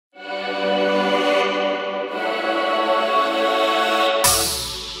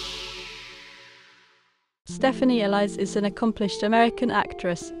Stephanie Elyse is an accomplished American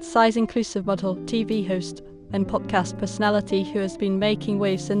actress, size-inclusive model, TV host, and podcast personality who has been making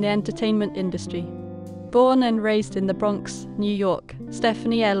waves in the entertainment industry. Born and raised in the Bronx, New York,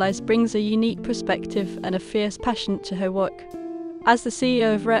 Stephanie Elyse brings a unique perspective and a fierce passion to her work. As the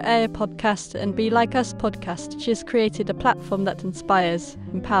CEO of Rare Air podcast and Be Like Us podcast, she has created a platform that inspires,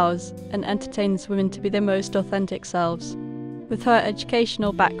 empowers, and entertains women to be their most authentic selves. With her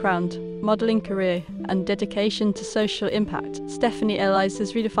educational background, modeling career, and dedication to social impact, Stephanie Elyse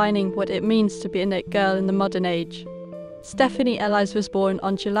is redefining what it means to be a knit girl in the modern age. Stephanie Elyse was born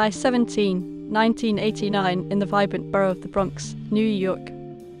on July 17, 1989 in the vibrant borough of the Bronx, New York.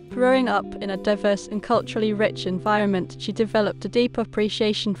 Growing up in a diverse and culturally rich environment, she developed a deep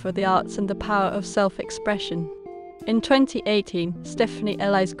appreciation for the arts and the power of self-expression. In 2018, Stephanie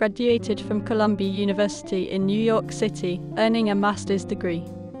Elyse graduated from Columbia University in New York City, earning a master's degree.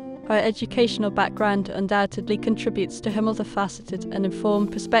 Her educational background undoubtedly contributes to her multifaceted and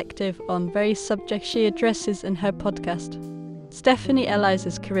informed perspective on various subjects she addresses in her podcast. Stephanie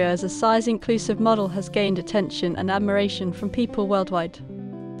Elyse's career as a size-inclusive model has gained attention and admiration from people worldwide.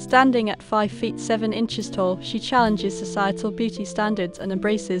 Standing at 5 feet 7 inches tall, she challenges societal beauty standards and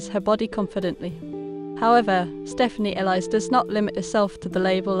embraces her body confidently. However, Stephanie Elyse does not limit herself to the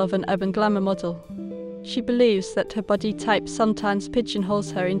label of an urban glamour model. She believes that her body type sometimes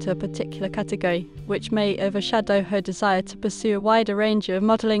pigeonholes her into a particular category, which may overshadow her desire to pursue a wider range of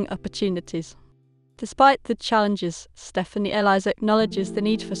modeling opportunities. Despite the challenges, Stephanie Elyse acknowledges the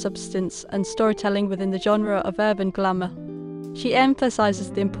need for substance and storytelling within the genre of urban glamour. She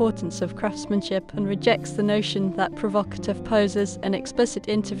emphasizes the importance of craftsmanship and rejects the notion that provocative poses and explicit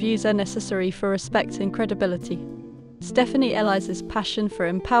interviews are necessary for respect and credibility. Stephanie Elyse's passion for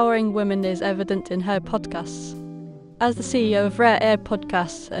empowering women is evident in her podcasts. As the CEO of Rare Air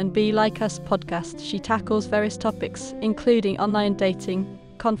podcast and Be Like Us podcast, she tackles various topics, including online dating,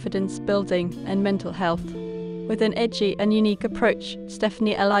 confidence building, and mental health. With an edgy and unique approach,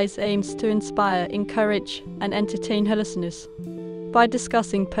 Stephanie Elyse aims to inspire, encourage, and entertain her listeners. By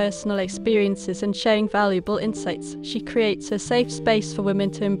discussing personal experiences and sharing valuable insights, she creates a safe space for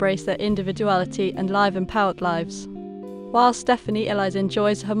women to embrace their individuality and live empowered lives. While Stephanie Elyse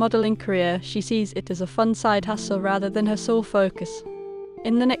enjoys her modeling career, she sees it as a fun side hustle rather than her sole focus.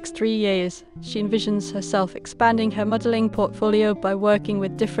 In the next 3 years, she envisions herself expanding her modeling portfolio by working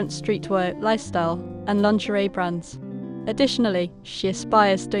with different streetwear, lifestyle, and lingerie brands. Additionally, she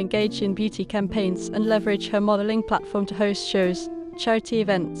aspires to engage in beauty campaigns and leverage her modeling platform to host shows, charity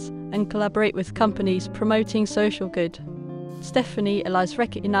events, and collaborate with companies promoting social good. Stephanie Elyse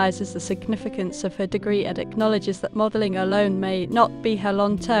recognizes the significance of her degree and acknowledges that modeling alone may not be her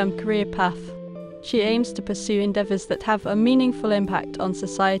long-term career path. She aims to pursue endeavors that have a meaningful impact on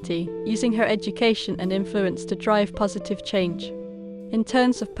society, using her education and influence to drive positive change. In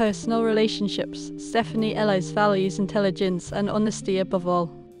terms of personal relationships, Stephanie Elyse values intelligence and honesty above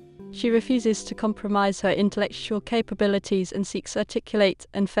all. She refuses to compromise her intellectual capabilities and seeks articulate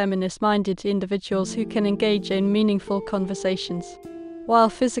and feminist-minded individuals who can engage in meaningful conversations. While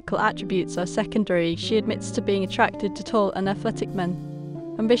physical attributes are secondary, she admits to being attracted to tall and athletic men.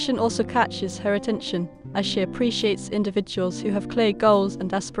 Ambition also catches her attention, as she appreciates individuals who have clear goals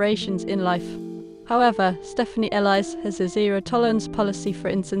and aspirations in life. However, Stephanie Elyse has a zero-tolerance policy for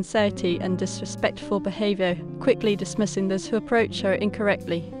insincerity and disrespectful behavior, quickly dismissing those who approach her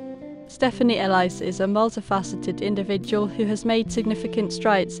incorrectly. Stephanie Elyse is a multifaceted individual who has made significant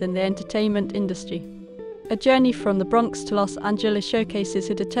strides in the entertainment industry. A journey from the Bronx to Los Angeles showcases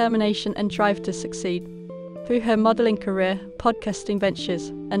her determination and drive to succeed. Through her modeling career, podcasting ventures,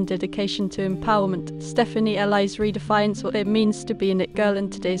 and dedication to empowerment, Stephanie Elyse redefines what it means to be a knit girl in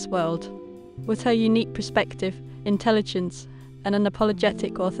today's world. With her unique perspective, intelligence, and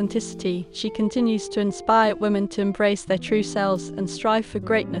unapologetic authenticity, she continues to inspire women to embrace their true selves and strive for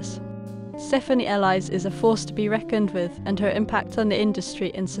greatness. Stephanie Elyse is a force to be reckoned with, and her impact on the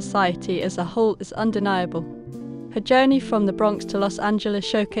industry and society as a whole is undeniable. Her journey from the Bronx to Los Angeles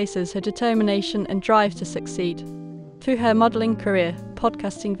showcases her determination and drive to succeed. Through her modeling career,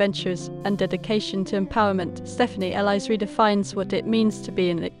 podcasting ventures, and dedication to empowerment, Stephanie Elyse redefines what it means to be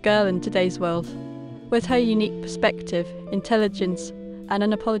a knit girl in today's world. With her unique perspective, intelligence, and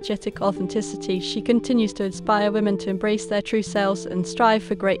unapologetic authenticity, she continues to inspire women to embrace their true selves and strive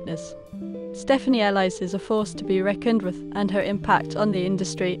for greatness. Stephanie Elyse is a force to be reckoned with, and her impact on the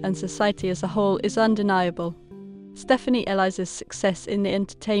industry and society as a whole is undeniable. Stephanie Elyse's success in the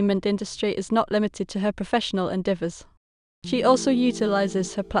entertainment industry is not limited to her professional endeavors. She also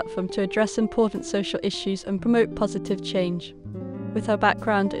utilizes her platform to address important social issues and promote positive change. With her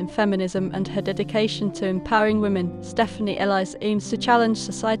background in feminism and her dedication to empowering women, Stephanie Elyse aims to challenge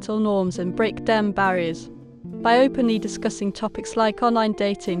societal norms and break down barriers. By openly discussing topics like online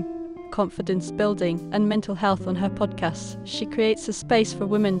dating, confidence building, and mental health on her podcasts, she creates a space for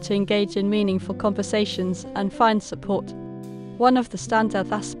women to engage in meaningful conversations and find support. One of the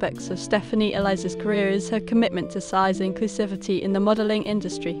standout aspects of Stephanie Elyse's career is her commitment to size inclusivity in the modeling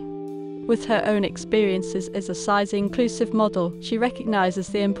industry. With her own experiences as a size-inclusive model, she recognizes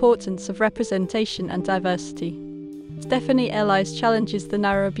the importance of representation and diversity. Stephanie Elyse challenges the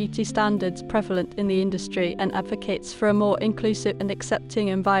narrow beauty standards prevalent in the industry and advocates for a more inclusive and accepting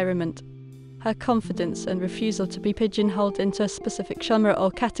environment. Her confidence and refusal to be pigeonholed into a specific genre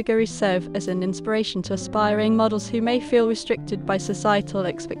or category serve as an inspiration to aspiring models who may feel restricted by societal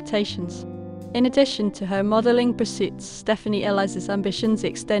expectations. In addition to her modeling pursuits, Stephanie Elyse's ambitions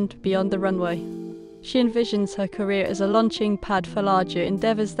extend beyond the runway. She envisions her career as a launching pad for larger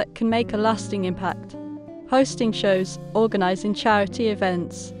endeavors that can make a lasting impact. Hosting shows, organizing charity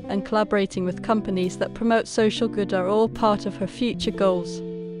events, and collaborating with companies that promote social good are all part of her future goals.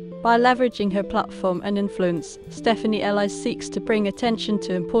 By leveraging her platform and influence, Stephanie Elyse seeks to bring attention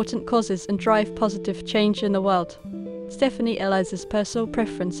to important causes and drive positive change in the world. Stephanie Elyse's personal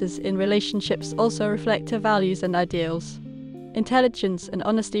preferences in relationships also reflect her values and ideals. Intelligence and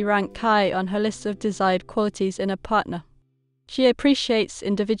honesty rank high on her list of desired qualities in a partner. She appreciates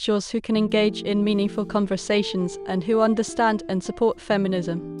individuals who can engage in meaningful conversations and who understand and support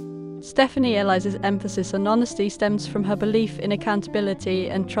feminism. Stephanie Elyse's emphasis on honesty stems from her belief in accountability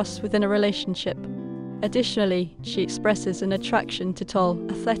and trust within a relationship. Additionally, she expresses an attraction to tall,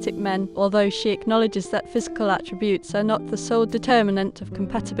 athletic men, although she acknowledges that physical attributes are not the sole determinant of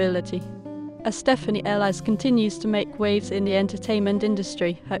compatibility. As Stephanie Elyse continues to make waves in the entertainment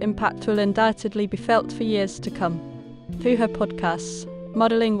industry, her impact will undoubtedly be felt for years to come. Through her podcasts,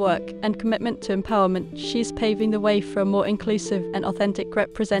 modeling work, and commitment to empowerment, she is paving the way for a more inclusive and authentic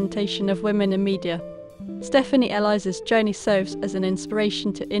representation of women in media. Stephanie Elyse's journey serves as an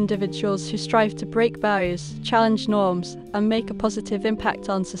inspiration to individuals who strive to break barriers, challenge norms, and make a positive impact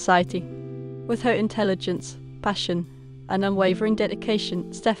on society. With her intelligence, passion, and unwavering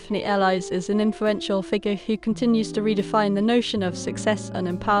dedication, Stephanie Elyse is an influential figure who continues to redefine the notion of success and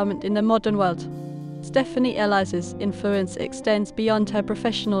empowerment in the modern world. Stephanie Elyse's influence extends beyond her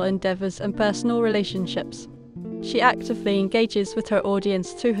professional endeavors and personal relationships. She actively engages with her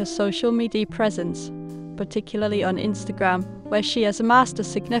audience through her social media presence, particularly on Instagram, where she has amassed a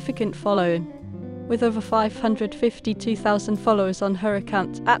significant following. With over 552,000 followers on her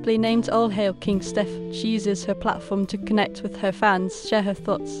account, aptly named All Hail King Steph, she uses her platform to connect with her fans, share her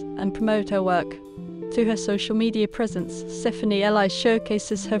thoughts, and promote her work. Through her social media presence, Stephanie Elyse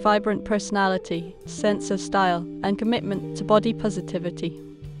showcases her vibrant personality, sense of style, and commitment to body positivity.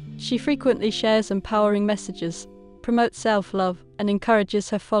 She frequently shares empowering messages, promotes self-love, and encourages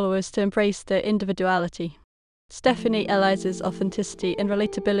her followers to embrace their individuality. Stephanie Elyse's authenticity and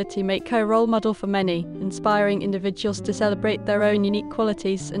relatability make her a role model for many, inspiring individuals to celebrate their own unique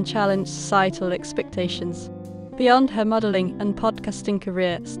qualities and challenge societal expectations. Beyond her modeling and podcasting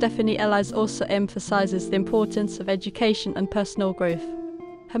career, Stephanie Elyse also emphasizes the importance of education and personal growth.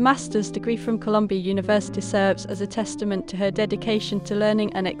 Her master's degree from Columbia University serves as a testament to her dedication to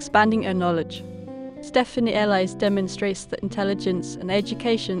learning and expanding her knowledge. Stephanie Elyse demonstrates that intelligence and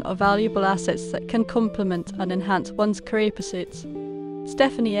education are valuable assets that can complement and enhance one's career pursuits.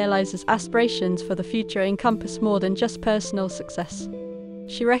 Stephanie Elyse's aspirations for the future encompass more than just personal success.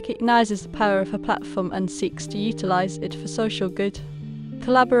 She recognizes the power of her platform and seeks to utilize it for social good.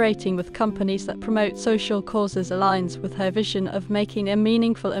 Collaborating with companies that promote social causes aligns with her vision of making a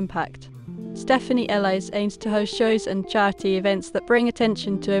meaningful impact. Stephanie Elyse aims to host shows and charity events that bring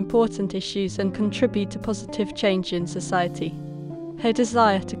attention to important issues and contribute to positive change in society. Her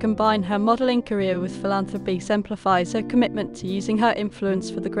desire to combine her modeling career with philanthropy exemplifies her commitment to using her influence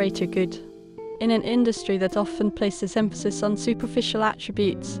for the greater good. In an industry that often places emphasis on superficial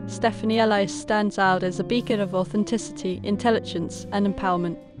attributes, Stephanie Elyse stands out as a beacon of authenticity, intelligence, and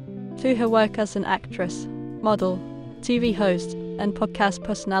empowerment. Through her work as an actress, model, TV host, and podcast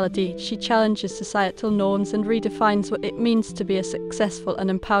personality, she challenges societal norms and redefines what it means to be a successful and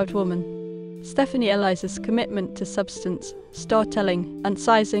empowered woman. Stephanie Elyse's commitment to substance, storytelling, and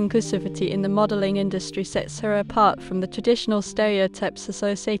size inclusivity in the modeling industry sets her apart from the traditional stereotypes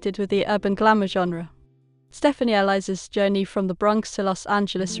associated with the urban glamour genre. Stephanie Elyse's journey from the Bronx to Los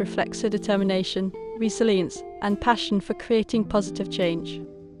Angeles reflects her determination, resilience, and passion for creating positive change.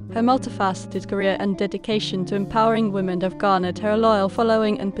 Her multifaceted career and dedication to empowering women have garnered her a loyal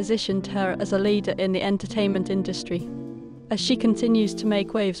following and positioned her as a leader in the entertainment industry. As she continues to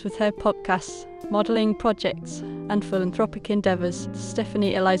make waves with her podcasts, modeling projects, and philanthropic endeavors,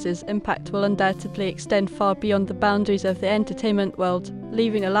 Stephanie Elyse's impact will undoubtedly extend far beyond the boundaries of the entertainment world,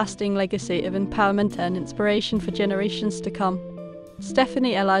 leaving a lasting legacy of empowerment and inspiration for generations to come.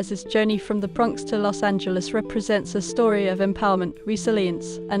 Stephanie Elyse's journey from the Bronx to Los Angeles represents a story of empowerment,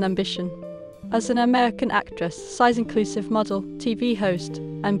 resilience, and ambition. As an American actress, size-inclusive model, TV host,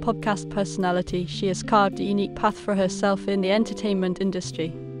 and podcast personality, she has carved a unique path for herself in the entertainment industry.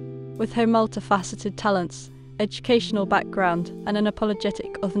 With her multifaceted talents, educational background, and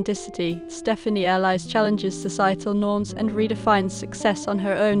unapologetic authenticity, Stephanie Elyse challenges societal norms and redefines success on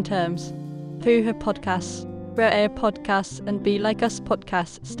her own terms. Through her podcasts, Rare Air Podcasts and Be Like Us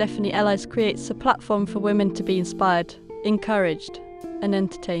podcasts, Stephanie Elyse creates a platform for women to be inspired, encouraged, and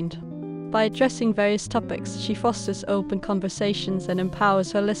entertained. By addressing various topics, she fosters open conversations and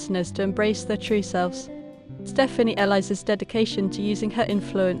empowers her listeners to embrace their true selves. Stephanie Elyse's dedication to using her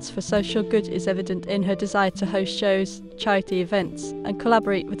influence for social good is evident in her desire to host shows, charity events, and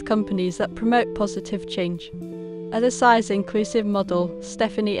collaborate with companies that promote positive change. As a size-inclusive model,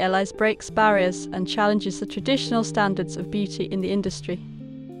 Stephanie Elyse breaks barriers and challenges the traditional standards of beauty in the industry.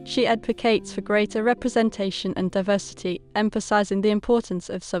 She advocates for greater representation and diversity, emphasizing the importance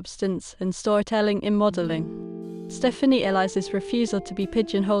of substance and storytelling in modeling. Stephanie Elyse's refusal to be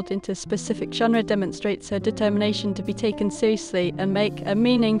pigeonholed into a specific genre demonstrates her determination to be taken seriously and make a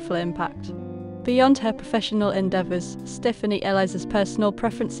meaningful impact. Beyond her professional endeavors, Stephanie Elyse's personal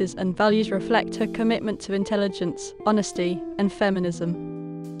preferences and values reflect her commitment to intelligence, honesty, and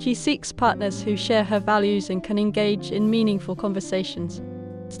feminism. She seeks partners who share her values and can engage in meaningful conversations.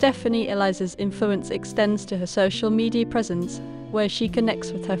 Stephanie Elyse's influence extends to her social media presence, where she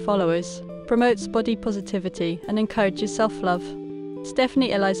connects with her followers, promotes body positivity, and encourages self-love.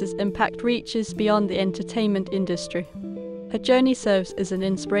 Stephanie Elyse's impact reaches beyond the entertainment industry. Her journey serves as an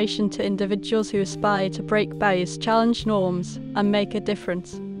inspiration to individuals who aspire to break barriers, challenge norms, and make a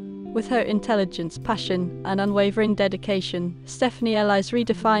difference. With her intelligence, passion, and unwavering dedication, Stephanie Elyse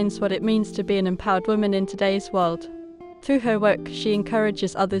redefines what it means to be an empowered woman in today's world. Through her work, she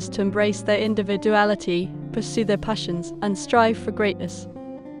encourages others to embrace their individuality, pursue their passions, and strive for greatness.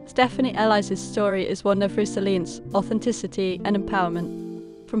 Stephanie Elyse's story is one of resilience, authenticity, and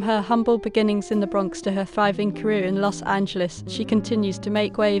empowerment. From her humble beginnings in the Bronx to her thriving career in Los Angeles, she continues to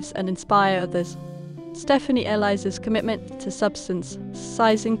make waves and inspire others. Stephanie Elyse's commitment to substance,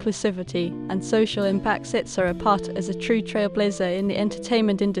 size inclusivity, and social impact sets her apart as a true trailblazer in the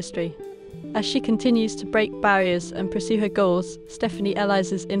entertainment industry. As she continues to break barriers and pursue her goals, Stephanie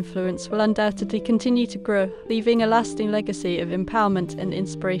Elyse's influence will undoubtedly continue to grow, leaving a lasting legacy of empowerment and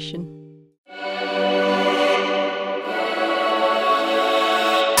inspiration.